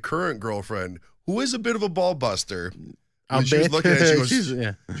 My current girlfriend, who is a bit of a ball buster. She was looking at it,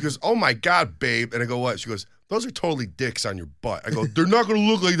 she goes, oh my God, babe. And I go, what? She goes, those are totally dicks on your butt. I go, they're not going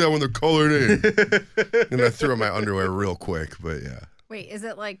to look like that when they're colored in. And I threw on my underwear real quick, but yeah. Wait, is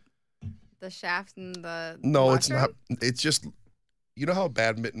it like the shaft and the No, washroom? it's not. It's just, you know how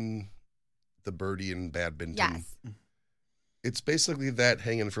badminton, the birdie in badminton? Yes. It's basically that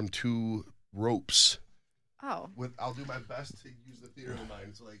hanging from two ropes. Oh. I'll do my best to use the theater of the mind.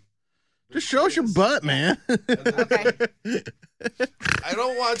 It's like, just show us your butt, man. Okay. I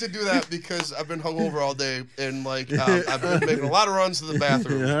don't want to do that because I've been hungover all day, and like I've been making a lot of runs to the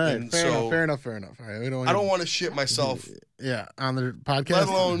bathroom. All right, and fair enough. All right, I don't want to shit myself. Yeah, on the podcast. Let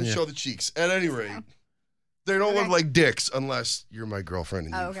alone show the cheeks. At any rate, they don't look like dicks unless you're my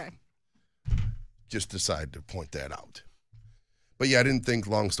girlfriend and you just decide to point that out. But yeah, I didn't think,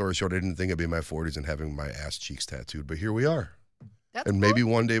 long story short, I didn't think I'd be in my 40s and having my ass cheeks tattooed. But here we are. That's and cool. maybe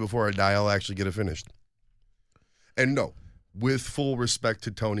one day before I die, I'll actually get it finished. And no, with full respect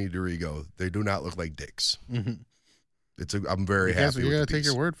to Tony DeRigo, they do not look like dicks. Mm-hmm. I'm very happy. You gotta take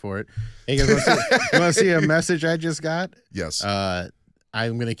your word for it. Hey guys, you want to see a message I just got? Yes.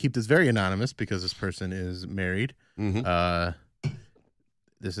 I'm gonna keep this very anonymous because this person is married. Mm-hmm.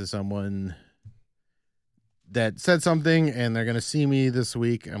 This is someone that said something, and they're gonna see me this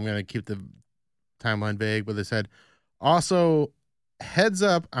week. I'm gonna keep the timeline vague, but they said also heads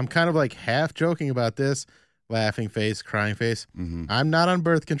up. I'm kind of like half joking about this, laughing face, crying face. Mm-hmm. I'm not on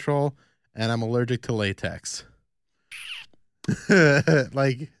birth control, and I'm allergic to latex.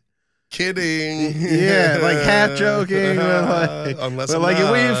 Like. Kidding. Yeah, like half joking, but unless if we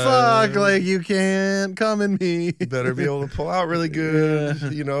fuck, like you can't come in me. You better be able to pull out really good,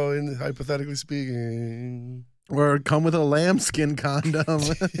 you know, in hypothetically speaking. Or come with a lambskin condom.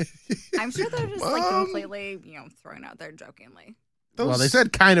 I'm sure they're just like completely, throwing out there jokingly. Well, they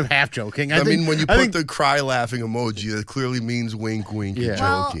said kind of half joking. I mean, when you put the cry laughing emoji, it clearly means wink, wink, and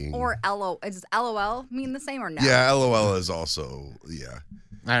joking. Or LOL. Does LOL mean the same or no? Yeah, LOL is also,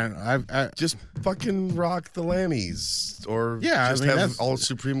 I don't know. I just fucking rock the lammies, or have all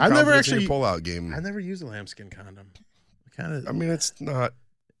supreme. I've never actually pull out game. I've never used a lambskin condom. I mean, it's not.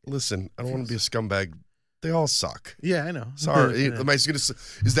 Listen, I don't want to be a scumbag. They all suck. Yeah, I know. Sorry, am I gonna?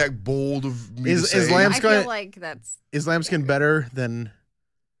 Is that bold of me to say? Is lambskin? I feel like is lambskin better than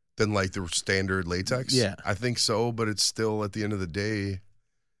like the standard latex? Yeah, I think so, but it's still at the end of the day.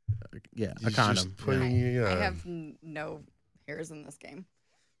 A condom. I have no hairs in this game.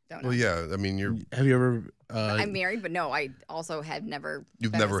 Don't know. Well, yeah. I mean, Have you ever? I'm married, but no, I also have never.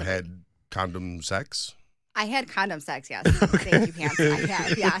 You've never had condom sex? I had condom sex, yes. Thank you, Pants. I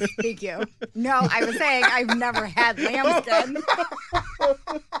have, yes. Thank you. No, I was saying I've never had lambskin.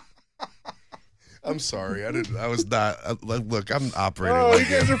 I'm sorry. I was not. Look, I'm operating. Oh, you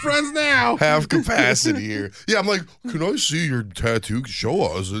guys are friends now. Half capacity here. Yeah, I'm like, can I see your tattoo? Show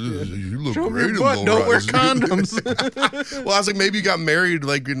us. You look great in low Don't wear rise. condoms. Well, I was like, maybe you got married,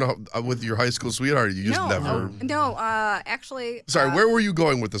 like with your high school sweetheart. You just never. No, actually. Sorry, where were you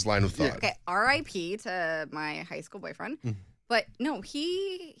going with this line of thought? Okay, R.I.P. to my high school boyfriend, but no,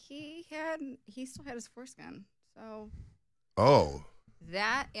 he still had his foreskin, so. Oh.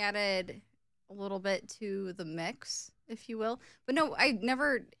 That added a little bit to the mix, if you will. But no, I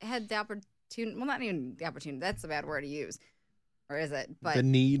never had the opportunity. Well, not even the opportunity. That's a bad word to use. Or is it? But the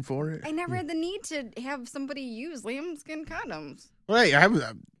need for it? I never had the need to have somebody use lambskin condoms.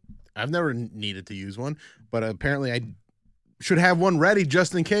 Well, I've never needed to use one, but apparently I should have one ready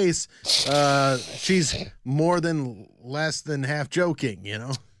just in case. She's less than half joking, She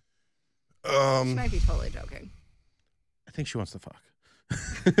might be totally joking. I think she wants to fuck.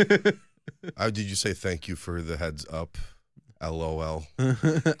 Did you say thank you for the heads up? LOL.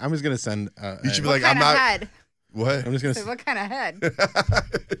 I'm just gonna send. You should be what like, I'm not. Head? What? I'm just gonna say, what kind of head?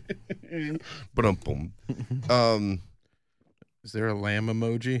 Is there a lamb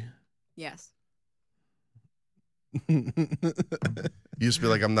emoji? Yes. You just be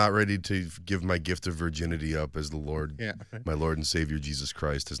like, I'm not ready to give my gift of virginity up as the Lord, my Lord and Savior Jesus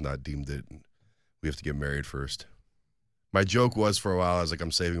Christ has not deemed it. We have to get married first. My joke was for a while, I was like,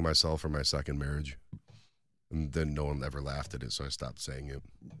 I'm saving myself for my second marriage. And then no one ever laughed at it, so I stopped saying it.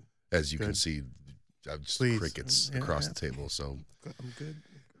 As you can see, just crickets across the table. So I'm good.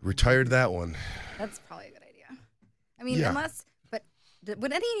 Retired that one. That's probably a good idea. I mean, but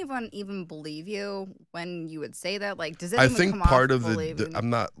would anyone even believe you when you would say that? Like, does it? I think part of I'm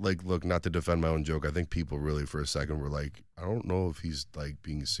not like, look, not to defend my own joke. I think people really for a second were like, I don't know if he's like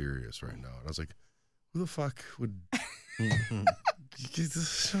being serious right now. And I was like, who the fuck would?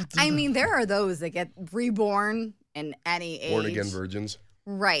 I mean, there are those that get reborn in any age. Born again virgins.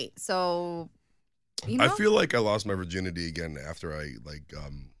 Right. So, I feel like I lost my virginity again after I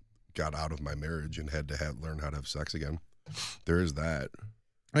got out of my marriage and had to learn how to have sex again. There is that.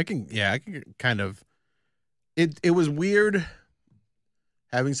 I can kind of. It was weird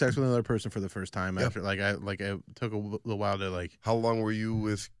having sex with another person for the first time after I took a little while to like. How long were you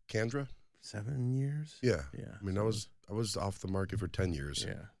with Kendra? 7 years. Yeah. I mean, I was off the market for 10 years.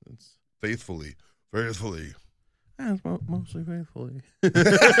 Yeah, that's faithfully. Mostly faithfully.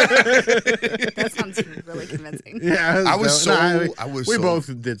 That sounds really convincing. Yeah, we so,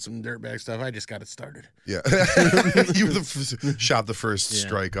 both did some dirtbag stuff. I just got it started. Yeah, you shot the first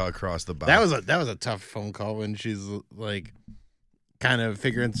strike across the bow. That was a tough phone call when she's like, kind of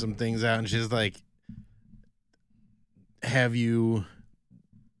figuring some things out, and she's like, "Have you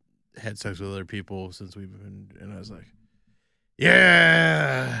had sex with other people since we've been?" And I was like,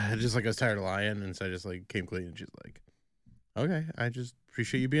 yeah, just like I was tired of lying, and so I just like came clean, and she's like, okay, I just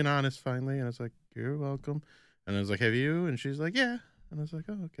appreciate you being honest finally. And I was like, you're welcome. And I was like, have you? And she's like, yeah. And I was like,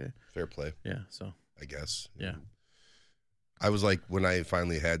 oh, okay, fair play. Yeah, so I guess. Yeah, I was like, when I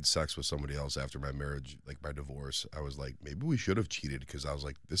finally had sex with somebody else after my marriage, like my divorce, I was like, maybe we should have cheated, because I was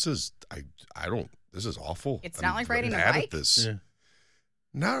like, this is awful. It's not like riding a bike. This. Yeah.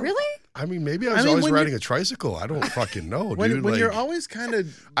 Not really. I mean, maybe I was always riding a tricycle. I don't fucking know, dude. When you're always kind of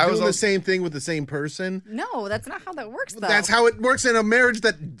doing the same thing with the same person. No, that's not how that works, though. That's how it works in a marriage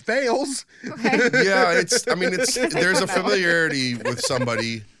that fails. Okay. Yeah, there's a familiarity with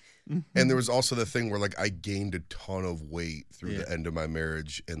somebody. And there was also the thing where, like, I gained a ton of weight through the end of my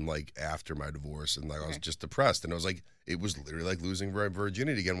marriage and, like, after my divorce. And, like, I was just depressed. And I was like, it was literally like losing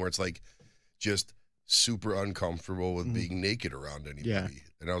virginity again, where it's, like, just super uncomfortable with being naked around anybody. Yeah.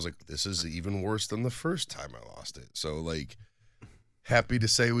 And I was like, this is even worse than the first time I lost it. So, like, happy to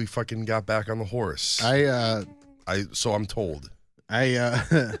say we fucking got back on the horse. So I'm told.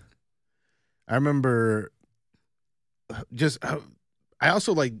 I remember just... I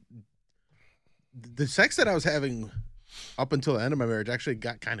also like the sex that I was having up until the end of my marriage actually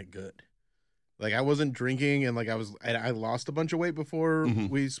got kind of good. Like I wasn't drinking and like I lost a bunch of weight before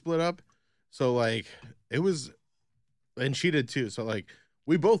we split up. So like it was, and she did too. So like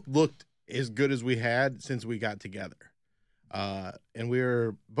we both looked as good as we had since we got together. And we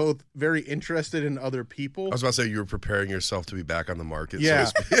were both very interested in other people. I was about to say you were preparing yourself to be back on the market. Yeah,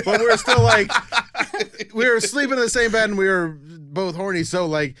 but we were still like, we were sleeping in the same bed and we were both horny. So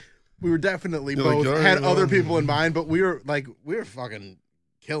like, we were definitely had other people in mind, but we were fucking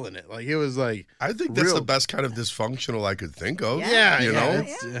killing it. Like it was like, I think that's the best kind of dysfunctional I could think of. Yeah, you know.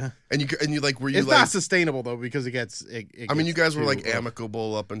 Yeah. And you like, were you? It's like, not sustainable though because it gets. I mean, you guys were like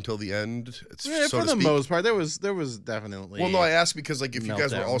amicable up until the end. For the most part, there was definitely. Well, no, I asked because like if you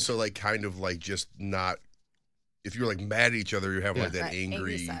guys were also like kind of like just not. If you were like mad at each other, you're having like that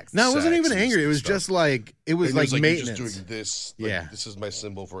angry sex. No, it wasn't even angry. It was just like it was like maintenance. You're just doing this. Like, this is my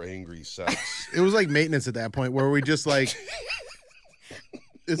symbol for angry sex. It was like maintenance at that point where we just like.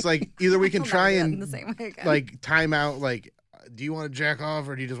 It's like either we can try and like time out. Like, do you want to jack off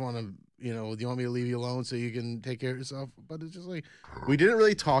or do you just want to? Do you want me to leave you alone so you can take care of yourself? But it's just like we didn't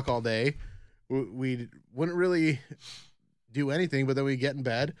really talk all day. We wouldn't really do anything, but then we'd get in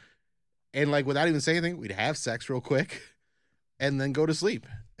bed. And like without even saying anything, we'd have sex real quick, and then go to sleep,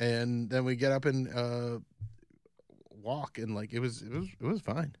 and then we get up and walk, and like it was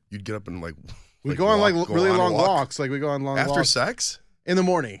fine. You'd get up and like we go on like really long walks, like we go on long walks after sex in the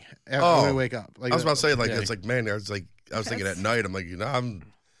morning after we wake up. Like I was about to say, like it's like man, I was thinking at night, I'm like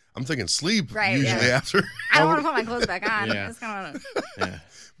I'm thinking sleep usually after. I don't want to put my clothes back on. Yeah. I just kind of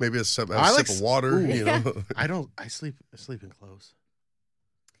maybe a sip of water. I sleep in clothes.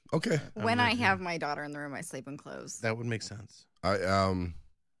 Okay. When I have my daughter in the room, I sleep in clothes. That would make sense. I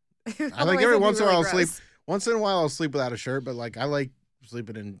like every once in a while I'll sleep. Once in a while I'll sleep without a shirt, but like I like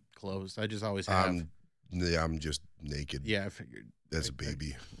sleeping in clothes. I just always have. I'm just naked. Yeah, I figured. As a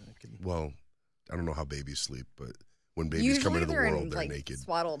baby. Well, I don't know how babies sleep, but when babies come into the world, they're naked.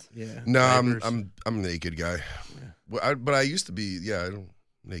 Swaddled. Yeah. No, I'm a naked guy. Yeah. But I used to be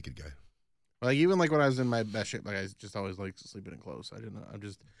naked guy. Like even like when I was in my best shape, like I just always liked sleeping in clothes. I didn't know.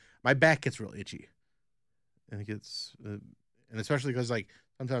 My back gets real itchy, and it gets, and especially because like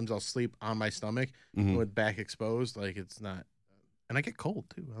sometimes I'll sleep on my stomach with back exposed. Like it's not, and I get cold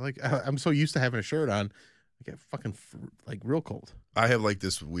too. I'm so used to having a shirt on, I get fucking like real cold. I have like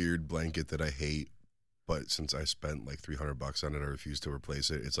this weird blanket that I hate, but since I spent like $300 on it, I refuse to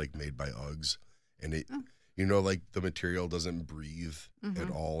replace it. It's like made by Uggs, and it, like the material doesn't breathe at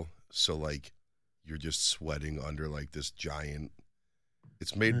all. So like you're just sweating under like this giant.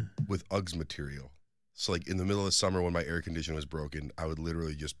 It's made with Uggs material. So like in the middle of the summer when my air conditioner was broken, I would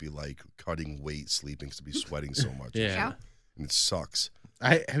literally just be like cutting weight sleeping because I'd be sweating so much. Yeah. And it sucks.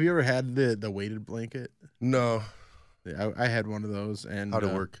 Have you ever had the weighted blanket? No. Yeah, I had one of those. And how'd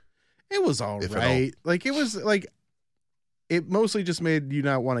it work? It was all right. Like it was like, it mostly just made you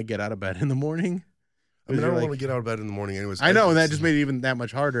not want to get out of bed in the morning. I mean, I don't want to get out of bed in the morning anyways. I know, and that just made it even that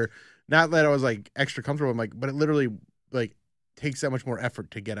much harder. Not that I was like extra comfortable. I'm like, but it literally like takes that much more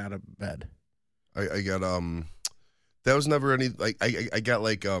effort to get out of bed. I got that was never any like I got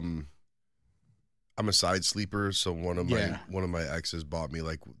like I'm a side sleeper, so one of my exes bought me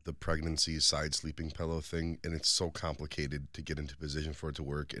like the pregnancy side sleeping pillow thing, and it's so complicated to get into position for it to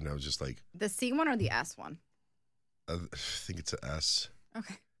work, and I was just like the C one or the S one? I think it's an S.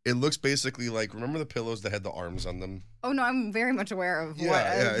 Okay. It looks basically like, remember the pillows that had the arms on them? Oh no, I'm very much aware of what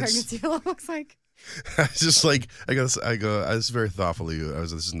a pregnancy pillow looks like. It's just like I was very thoughtful of you.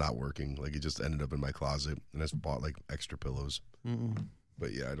 This is not working. Like it just ended up in my closet, and I just bought like extra pillows.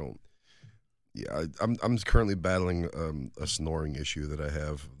 But yeah, I don't. Yeah, I'm currently battling a snoring issue that I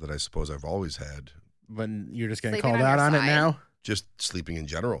have that I suppose I've always had. But you're just getting called out on it now. Just sleeping in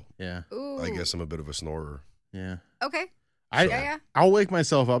general. Yeah. Ooh. I guess I'm a bit of a snorer. Yeah. Okay. I'll wake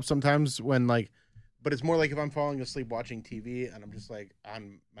myself up sometimes when like but it's more like if I'm falling asleep watching TV and I'm just like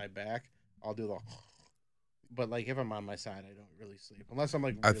on my back, I'll do the. But like if I'm on my side, I don't really sleep unless I'm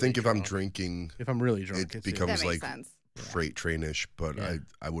like. Really I think if drunk. I'm drinking, if I'm really drunk, it becomes like sense. freight trainish. But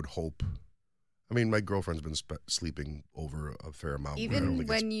I would hope. I mean, my girlfriend's been sleeping over a fair amount. Even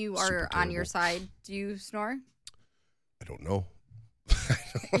when you are on your side, do you snore? I don't know.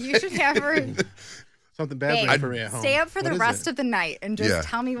 You should have her. Something bad for me at home. Stay up for the rest of the night and just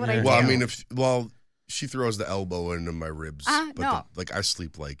tell me what I do. Well, I mean, she throws the elbow into my ribs. But no. I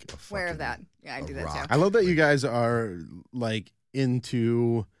sleep like a fucking aware of that. Yeah, I do that too. I love that you guys are like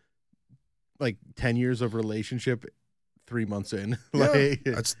into like 10 years of relationship 3 months in. Like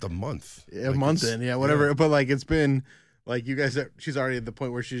that's the month. A month in, whatever. Yeah. But like it's been like you guys she's already at the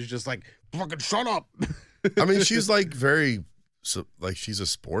point where she's just like, fucking shut up. I mean, she's like like she's a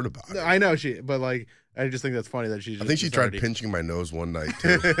sport about it. I know but like I just think that's funny that she's. I think she tried pinching my nose one night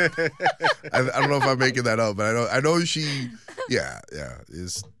too. I don't know if I'm making that up, but I know she. Yeah.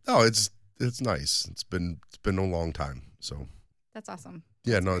 It's nice. It's been a long time. So that's awesome.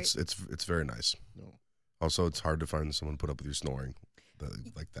 Yeah, that's no, it's very nice. No. Also, it's hard to find someone put up with your snoring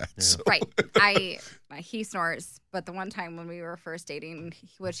like that. Yeah. So. Right. He snores, but the one time when we were first dating,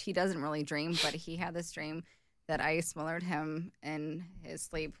 which he doesn't really dream, but he had this dream that I smothered him in his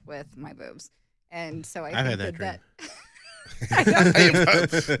sleep with my boobs. And so I think had that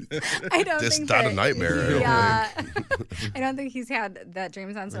I don't just think not a nightmare. I don't think he's had that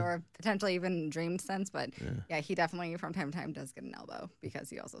dream sense or potentially even dreamed sense, but he definitely from time to time does get an elbow because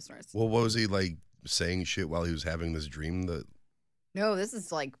he also snores. Well, what was he like saying shit while he was having this dream? No, this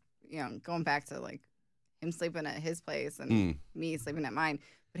is like, going back to like him sleeping at his place and me sleeping at mine.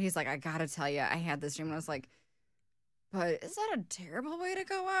 But he's like, I gotta tell you, I had this dream. And I was like, but is that a terrible way to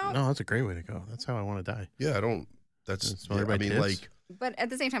go out? No, that's a great way to go. That's how I want to die. Yeah, I don't. That's. I mean, tips. like. But at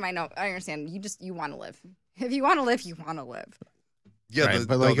the same time, I understand. You want to live. If you want to live, you want to live. Yeah, right,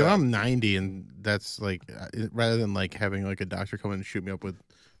 but like if I'm 90 and that's like, rather than like having like a doctor come in and shoot me up with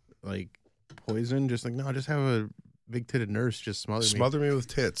like poison, just like no, just have a big titted nurse just smother me with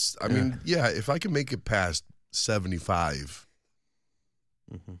tits. I mean, if I can make it past 75,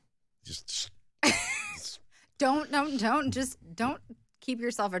 just. Don't keep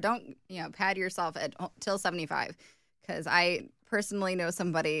yourself or don't pad yourself till 75, because I personally know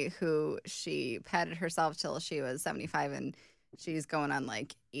somebody who she padded herself till she was 75 and she's going on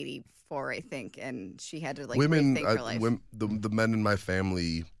like 84, I think, and she had to like rethink her life. The men in my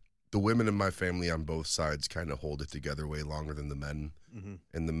family, the women in my family on both sides kind of hold it together way longer than the men,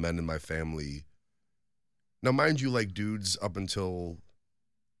 and the men in my family. Now, mind you, like dudes up until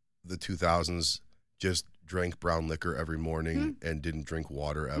the 2000s just drank brown liquor every morning and didn't drink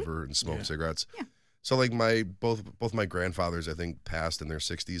water ever and smoked cigarettes. Yeah. So like both my grandfathers, I think, passed in their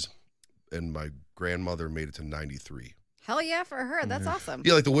 60s, and my grandmother made it to 93. Hell yeah for her. That's awesome.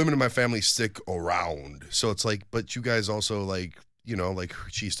 Yeah, like the women in my family stick around. So it's like, but you guys also like, like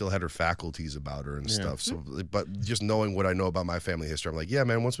she still had her faculties about her and stuff. So, but just knowing what I know about my family history, I'm like, yeah,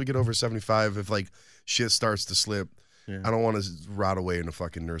 man, once we get over 75, if like shit starts to slip, I don't want to rot away in a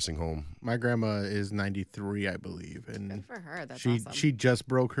fucking nursing home. My grandma is 93, I believe, and good for her. That's awesome. She just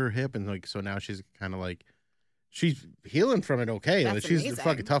broke her hip, and like so now she's kind of like she's healing from it. Okay, that's like she's amazing.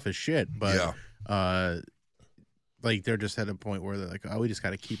 Fucking tough as shit, but like they're just at a point where they're like, oh, we just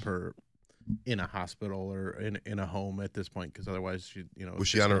got to keep her in a hospital or in a home at this point because otherwise she was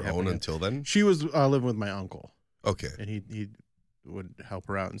she on her own until then? She was living with my uncle. Okay, and he would help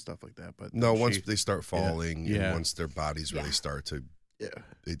her out and stuff like that. But no, once they start falling and once their bodies really start to,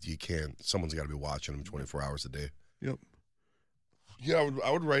 you can't. Someone's got to be watching them 24 hours a day. Yep. Yeah,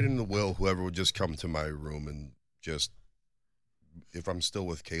 I would write in the will whoever would just come to my room and just, if I'm still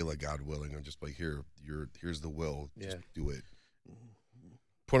with Kayla, God willing, I'm just like, here's the will. Just do it.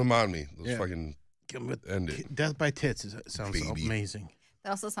 Put them on me. Let's fucking end it. Death by tits sounds amazing. That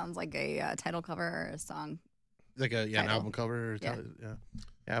also sounds like a title cover or a song. Like an album cover.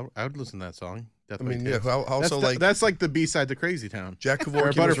 I would listen to that song. I mean, also that's like the B-side to Crazy Town. Jack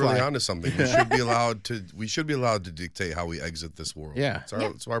Kevorkian was really onto something. We should be allowed to dictate how we exit this world. Yeah,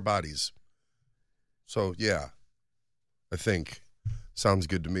 it's our bodies. So I think sounds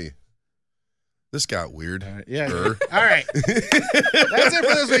good to me. This got weird. All right. That's it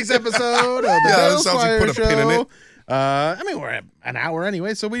for this week's episode of the Bill Squire put a Show. Pin in it. I mean, we're at an hour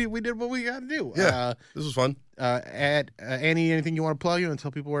anyway, so we did what we got to do. Yeah, this was fun. Annie, anything you want to plug and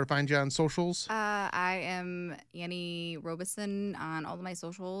tell people where to find you on socials? I am Annie Robeson on all of my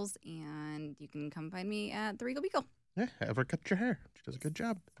socials, and you can come find me at The Regal Beagle. Yeah, have her cut your hair. She does a good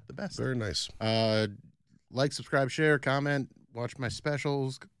job. The best. Very nice. Like, subscribe, share, comment, watch my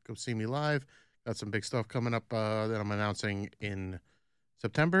specials, go see me live. Got some big stuff coming up that I'm announcing in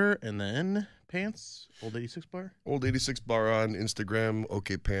September, and then Pants, Old 86 Bar. Old 86 Bar on Instagram,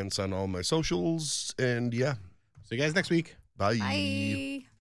 OK Pants on all my socials, and yeah. See you guys next week. Bye. Bye.